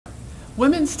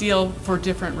Women steal for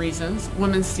different reasons.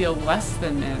 Women steal less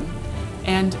than men,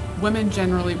 and women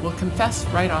generally will confess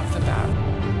right off the bat.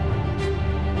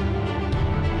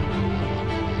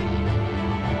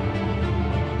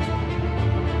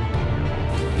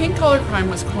 Pink-collar crime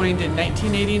was coined in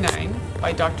 1989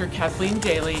 by Dr. Kathleen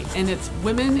Daly, and it's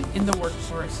women in the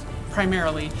workforce,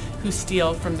 primarily, who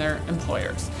steal from their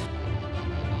employers.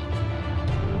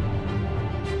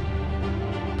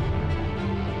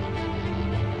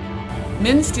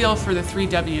 Men steal for the 3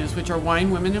 W's, which are wine,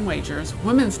 women, and wagers.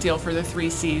 Women steal for the 3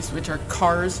 C's, which are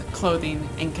cars, clothing,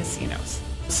 and casinos.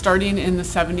 Starting in the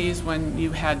 70s, when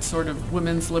you had sort of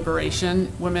women's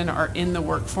liberation, women are in the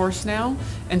workforce now,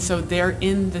 and so they're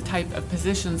in the type of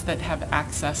positions that have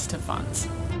access to funds.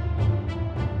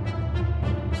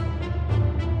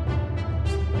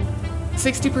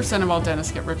 60% of all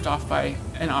dentists get ripped off by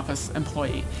an office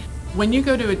employee. When you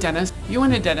go to a dentist, you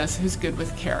want a dentist who's good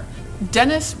with care.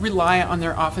 Dentists rely on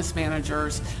their office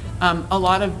managers. A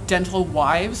lot of dental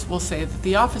wives will say that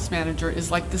the office manager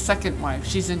is like the second wife.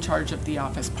 She's in charge of the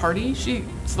office party. She's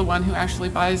the one who actually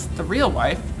buys the real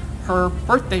wife her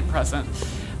birthday present.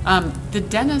 The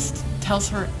dentist tells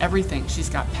her everything. She's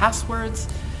got passwords.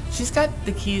 She's got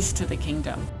the keys to the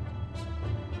kingdom.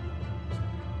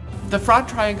 The fraud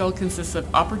triangle consists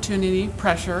of opportunity,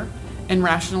 pressure, and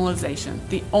rationalization.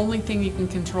 The only thing you can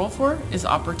control for is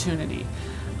opportunity.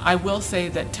 I will say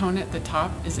that tone at the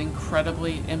top is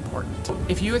incredibly important.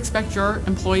 If you expect your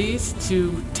employees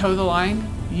to toe the line,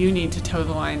 you need to toe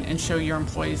the line and show your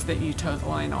employees that you toe the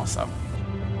line also,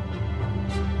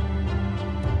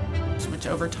 which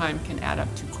over time can add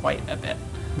up to quite a bit.